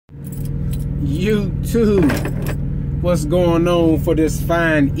YouTube, what's going on for this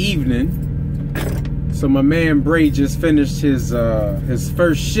fine evening? So my man Bray just finished his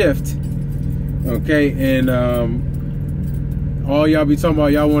first shift, okay, and all y'all be talking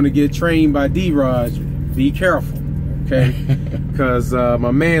about y'all want to get trained by D-Raj, be careful, okay? Because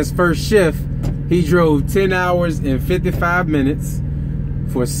my man's first shift, he drove 10 hours and 55 minutes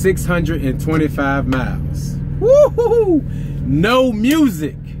for 625 miles. Woo-hoo-hoo! No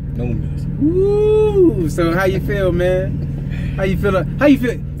music. No music. Woo! So how you feel, man? How you feel? How you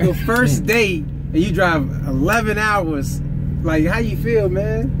feel? Your first day and you drive 11 hours. Like, how you feel,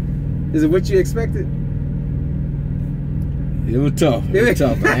 man? Is it what you expected? It was tough. It was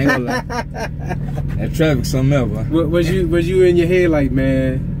tough. I ain't gonna lie. That traffic, something else. Was you in your head like,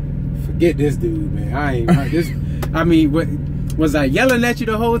 man, forget this dude, man? I ain't this. I mean, what was I yelling at you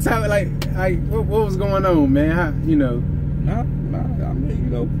the whole time? Like what was going on, man? How, you know? Nah. I mean, you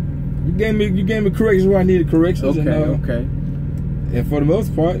know, you gave me corrections where I needed corrections. Okay, and, okay. And for the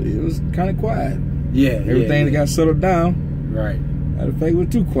most part, it was kind of quiet. Yeah. Everything that got settled down. Right. Matter of fact, it was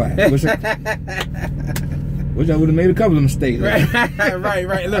too quiet. Wish I would have made a couple of mistakes. Right.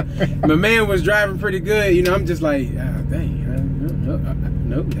 Look, my man was driving pretty good. You know, I'm just like, dang,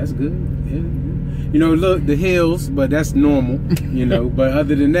 no, that's good. Yeah. You know, look, the hills, but that's normal. You know, but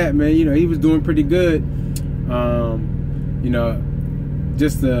other than that, man, you know, he was doing pretty good. You know,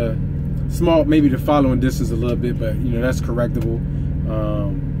 just the small, maybe the following distance a little bit, but you know, that's correctable.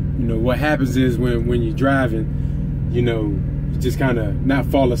 You know, what happens is when you're driving, you know, you just kind of not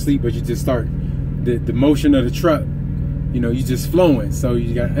fall asleep, but you just start the motion of the truck, you know, you just flowing. So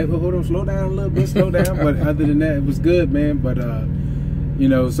you got, hey, hold on, slow down a little bit, slow down. But other than that, it was good, man. But you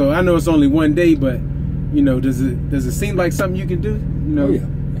know, so I know it's only one day, but you know, does it seem like something you can do? You know,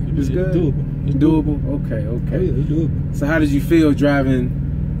 it's good. Doable. It's doable. Okay. Oh, yeah, it's doable. So how did you feel driving,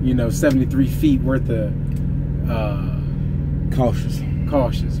 you know, 73 feet worth of cautious, right?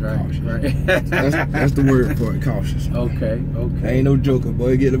 Cautious. Right. that's the word for it. Cautious. Okay. Ain't no joker,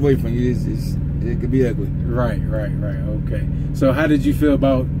 boy. Get away from you. It could be ugly. Right. Okay. So how did you feel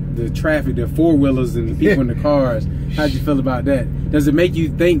about the traffic, the four-wheelers and the people in the cars? How did you feel about that? Does it make you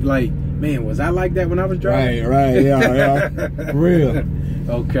think like, man, was I like that when I was driving? Right. Yeah. For real.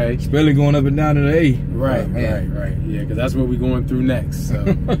 Okay. Especially going up and down to the A. Right. Yeah, because that's what we're going through next. So,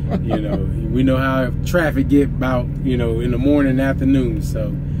 you know, we know how traffic get about, you know, in the morning and afternoon.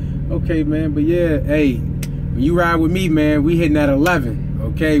 So, okay, man. But yeah, hey, when you ride with me, man, we hitting at 11.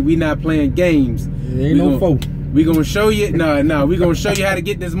 Okay, we not playing games. Ain't no foe. We gonna show you. No. We gonna show you how to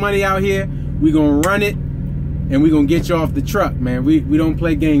get this money out here. We gonna run it, and we gonna get you off the truck, man. We don't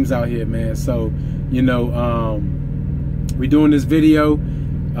play games out here, man. So, you know, we doing this video.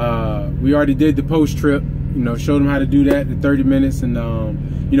 We already did the post trip. You know, showed them how to do that in 30 minutes. And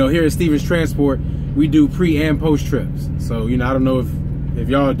you know, here at Stevens Transport, we do pre and post trips. So, you know, I don't know if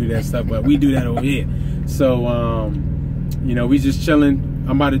y'all do that stuff, but we do that over here. So, you know, we just chilling.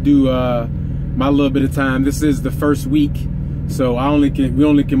 I'm about to do my little bit of time. This is the first week, so we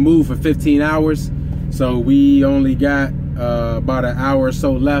only can move for 15 hours. So we only got about an hour or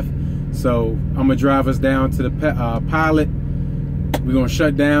so left. So I'm gonna drive us down to the pilot. We're gonna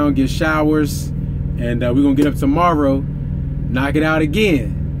shut down, get showers, and we're gonna get up tomorrow, knock it out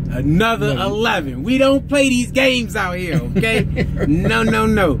again. Another 11. We don't play these games out here, okay?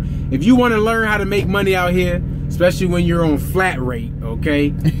 No. If you want to learn how to make money out here, especially when you're on flat rate,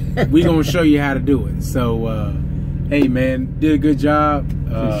 okay, we gonna show you how to do it. So hey, man, did a good job.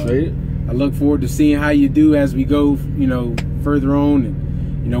 Appreciate it. I look forward to seeing how you do as we go, you know, further on,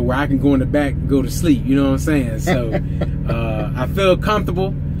 and you know, where I can go in the back and go to sleep, you know what I'm saying? So I feel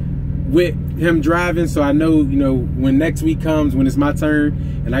comfortable with him driving, so I know, you know, when next week comes, when it's my turn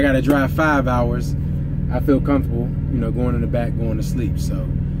and I gotta drive 5 hours, I feel comfortable, you know, going in the back, going to sleep. So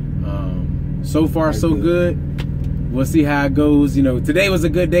so far so good. We'll see how it goes. You know, today was a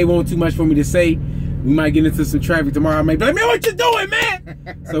good day. Won't too much for me to say. We might get into some traffic tomorrow. I might be like, man, what you doing, man?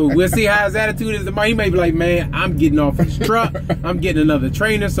 So we'll see how his attitude is tomorrow. He may be like, man, I'm getting off this truck. I'm getting another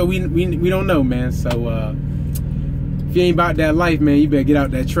trainer. So we don't know, man. So if you ain't about that life, man, you better get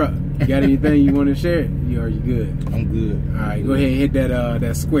out that truck. You got anything you want to share? Are you good? I'm good. All right, go ahead and hit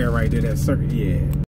that square right there, that circle. Yeah.